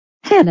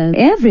Hello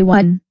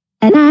everyone.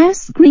 An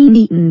ice cream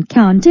eating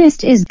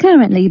contest is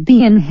currently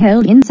being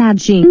held inside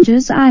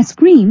Ginger's ice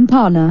cream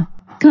parlor.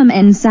 Come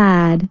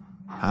inside.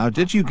 How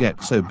did you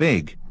get so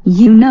big?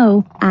 You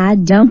know, I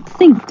don't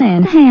think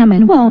Dan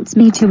Hammond wants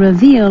me to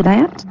reveal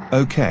that.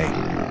 Okay.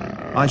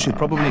 I should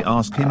probably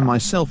ask him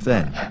myself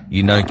then.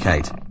 You know,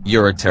 Kate,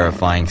 you're a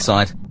terrifying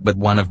sight, but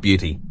one of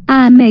beauty.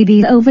 I may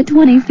be over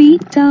 20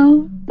 feet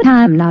tall, but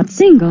I'm not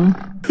single.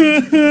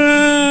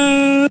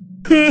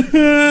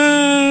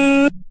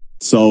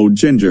 So,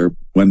 Ginger,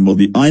 when will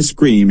the ice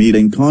cream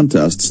eating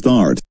contest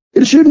start?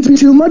 It shouldn't be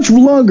too much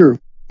longer.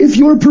 If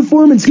your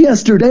performance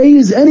yesterday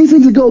is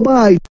anything to go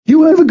by,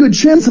 you have a good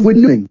chance of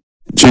winning.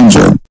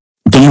 Ginger,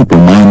 don't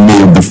remind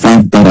me of the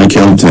fact that I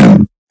killed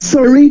him.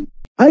 Sorry,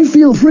 I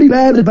feel pretty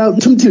bad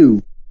about him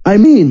too. I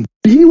mean,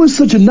 he was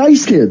such a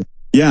nice kid.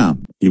 Yeah,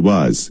 he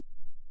was.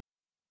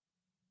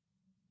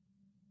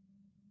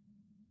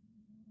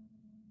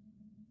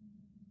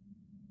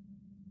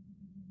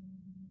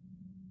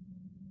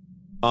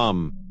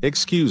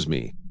 Excuse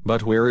me,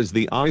 but where is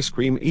the ice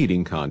cream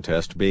eating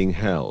contest being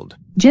held?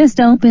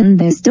 Just open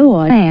this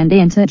door and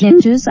enter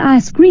Ginger's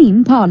ice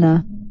cream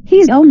parlor.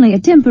 He's only a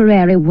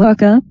temporary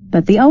worker,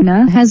 but the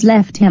owner has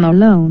left him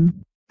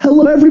alone.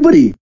 Hello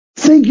everybody.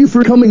 Thank you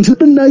for coming to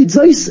tonight's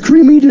ice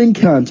cream eating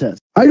contest.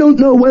 I don't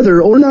know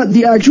whether or not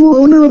the actual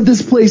owner of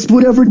this place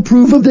would ever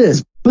approve of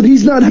this, but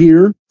he's not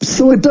here,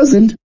 so it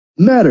doesn't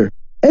matter.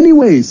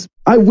 Anyways,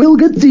 I will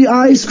get the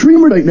ice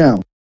cream right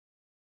now.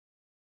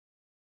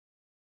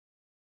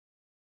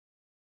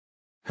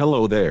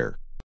 Hello there.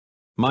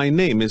 My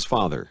name is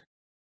Father.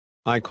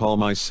 I call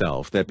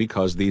myself that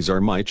because these are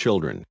my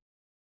children.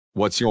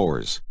 What's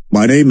yours?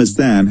 My name is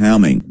Dan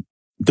Hamming.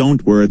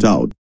 Don't wear it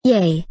out.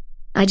 Yay.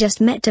 I just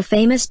met a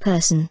famous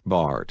person.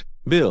 Bart,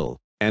 Bill,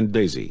 and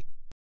Daisy.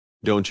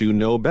 Don't you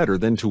know better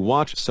than to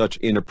watch such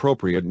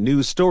inappropriate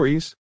news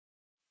stories?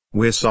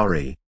 We're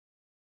sorry.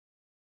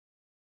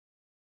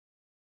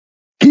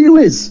 Gee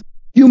whiz,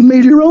 you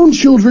made your own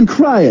children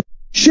cry.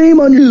 Shame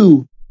on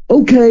you.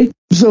 Okay,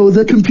 so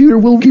the computer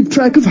will keep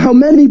track of how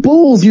many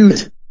bowls you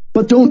eat.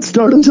 But don't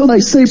start until I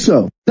say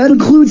so. That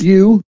includes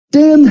you,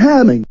 Dan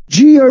Hamming.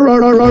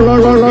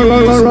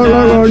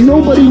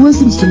 Nobody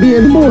listens to me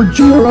anymore.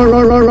 The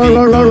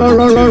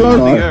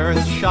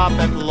earth, shop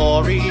at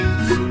Lorry's.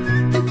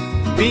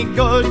 Be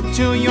good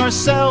to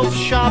yourself,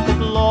 shop at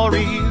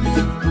Lorry's.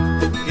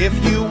 If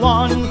you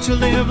want to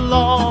live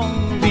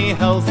long, be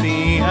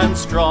healthy and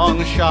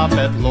strong, shop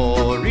at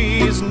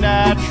Lorry's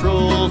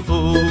Natural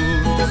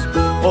Foods.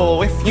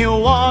 Oh, if you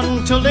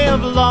want to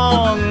live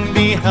long,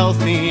 be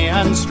healthy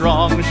and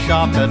strong,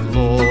 shop at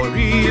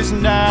Lorry's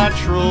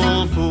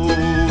Natural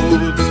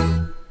Foods.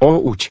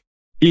 Ouch!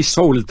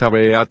 Isolta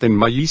veaten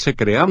maise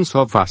cream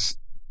so fast.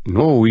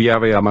 No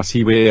avea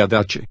massive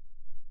adace.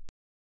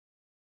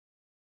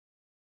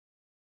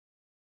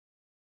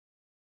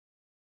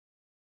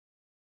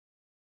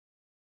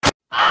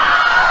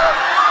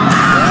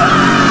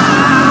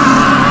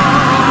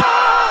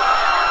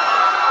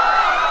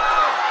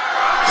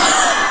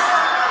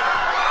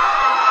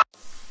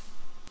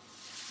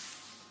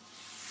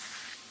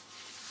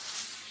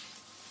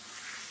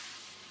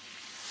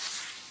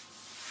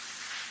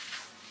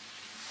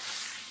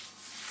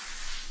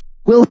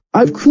 Well,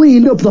 I've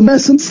cleaned up the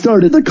mess and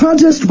started the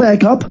contest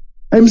back up.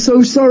 I'm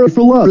so sorry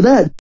for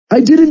that.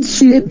 I didn't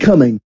see it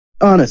coming.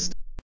 Honest.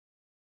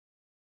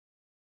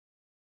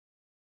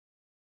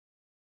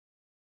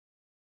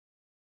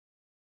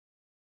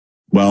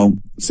 Well,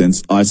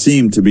 since I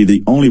seem to be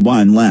the only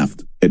one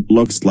left, it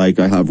looks like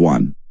I have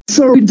won.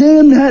 Sorry,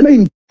 Dan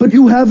Hamming, but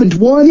you haven't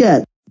won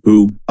yet.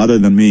 Who, other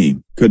than me,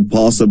 could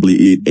possibly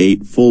eat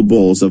 8 full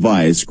bowls of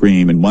ice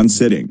cream in one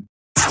sitting?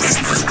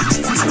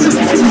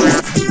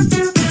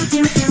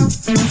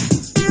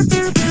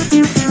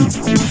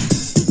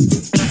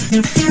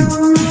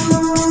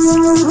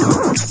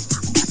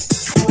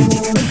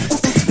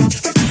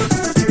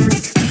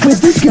 With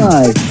this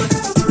guy.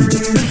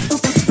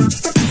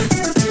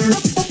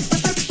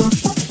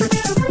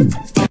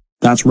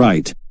 That's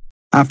right.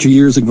 After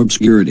years of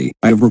obscurity,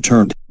 I have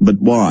returned. But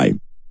why?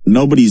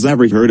 Nobody's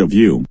ever heard of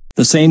you.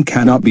 The same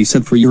cannot be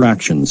said for your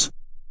actions.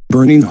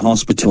 Burning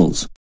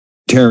hospitals.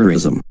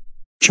 Terrorism.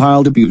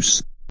 Child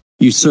abuse.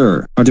 You,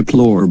 sir, are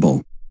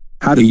deplorable.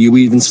 How do you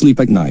even sleep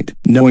at night,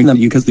 knowing that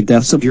you caused the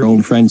deaths of your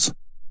own friends?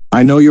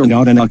 I know you're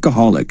not an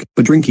alcoholic,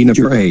 but drinking at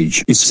your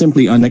age is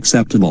simply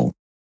unacceptable.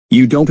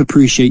 You don't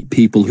appreciate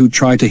people who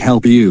try to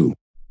help you.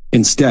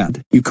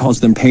 Instead, you cause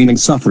them pain and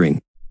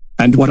suffering.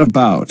 And what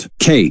about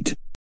Kate?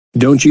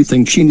 Don't you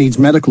think she needs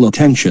medical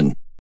attention?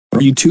 Or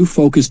are you too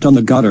focused on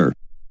the gutter?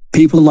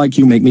 People like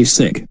you make me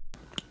sick.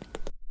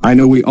 I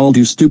know we all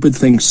do stupid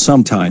things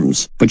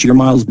sometimes, but you're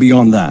miles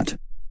beyond that.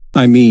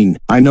 I mean,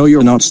 I know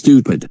you're not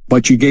stupid,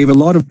 but you gave a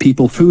lot of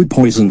people food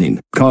poisoning,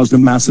 caused a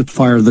massive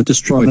fire that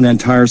destroyed an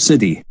entire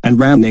city, and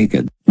ran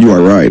naked. You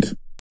are right.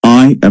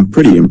 I am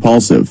pretty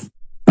impulsive.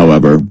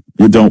 However,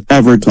 you don't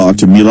ever talk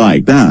to me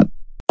like that.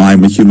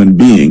 I'm a human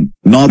being,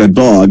 not a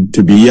dog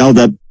to be yelled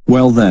at.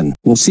 Well then,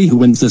 we'll see who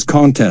wins this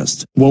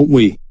contest, won't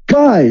we?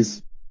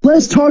 Guys,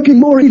 Less talking,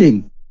 more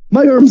eating.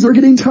 My arms are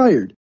getting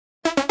tired.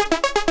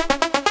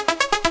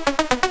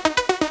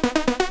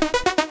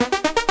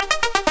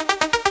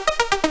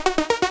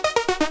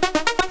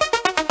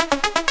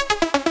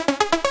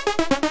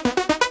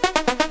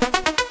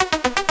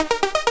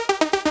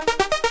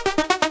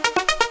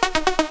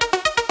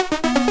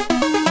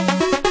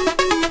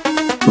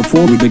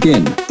 Before we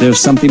begin, there's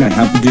something I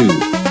have to do.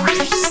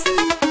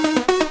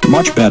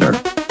 Much better.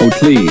 Oh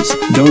please,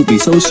 don't be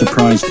so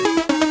surprised.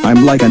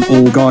 I'm like an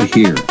old god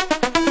here.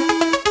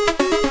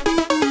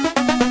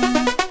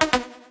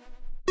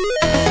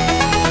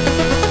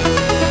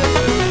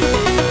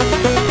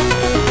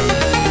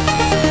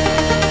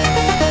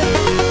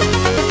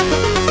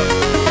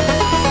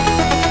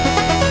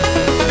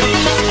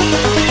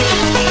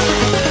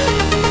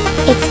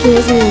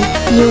 Excuse me,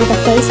 you're the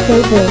face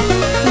boo-boo.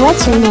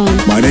 What's your name?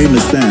 My name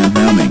is Stan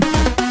Hamming.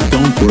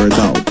 Don't wear it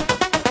out.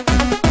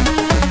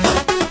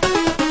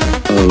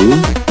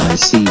 Oh, I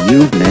see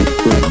you've met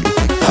Greg.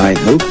 I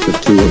hope the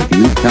two of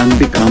you can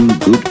become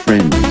good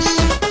friends.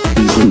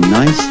 He's a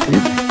nice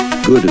kid.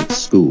 Good at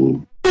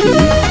school, too.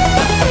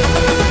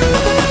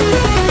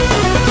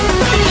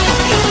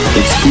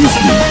 Excuse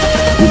me.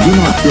 Would you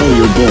not throw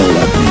your ball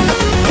at me?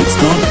 It's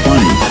not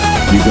funny.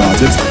 You got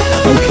it?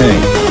 Okay.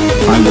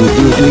 I will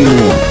do it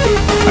anymore.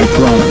 I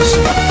promise.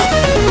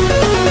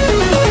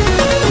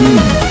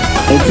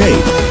 Okay.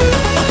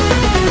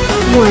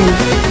 1,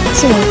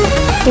 2,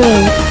 3,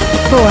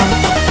 4,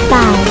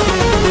 5,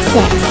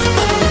 6,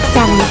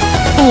 7,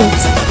 8,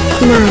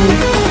 9,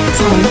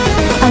 10,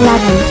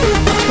 11,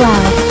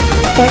 12,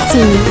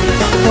 13,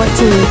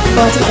 14,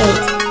 48,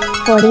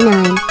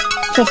 49,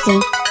 50.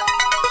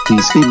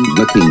 He's been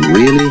working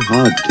really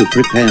hard to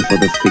prepare for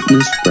the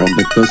fitness prom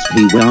because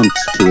he wants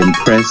to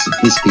impress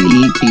his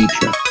PE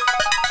teacher.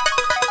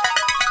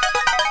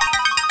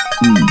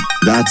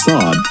 That's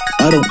odd.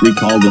 I don't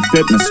recall the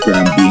fitness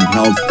gram being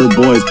held for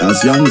boys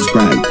as young as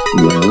Greg.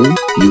 Well,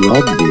 you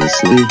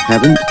obviously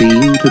haven't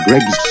been to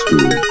Greg's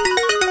school.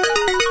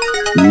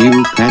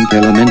 New Camp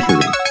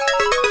Elementary.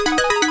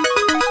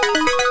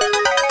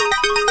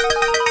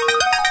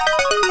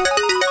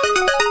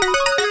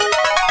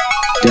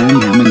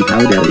 Dan Hammond,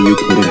 how dare you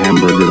put a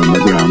hamburger on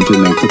the ground to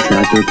make the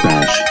tractor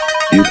crash?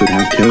 You could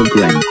have killed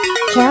Greg.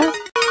 Kill?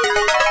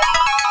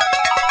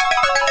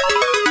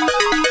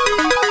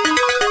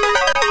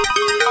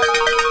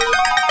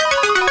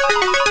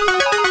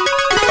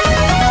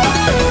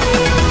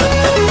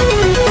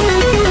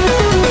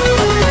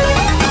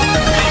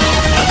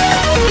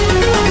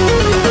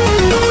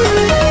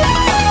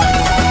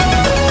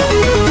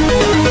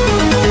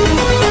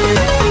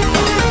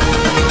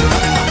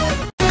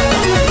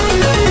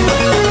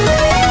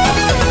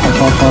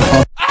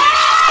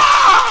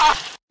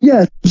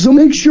 Yeah, so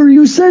make sure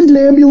you send an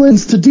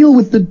ambulance to deal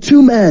with the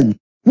two men.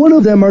 One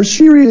of them are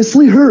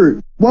seriously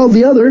hurt, while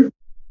the other...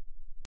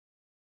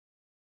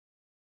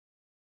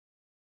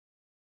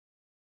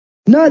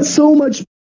 not so much.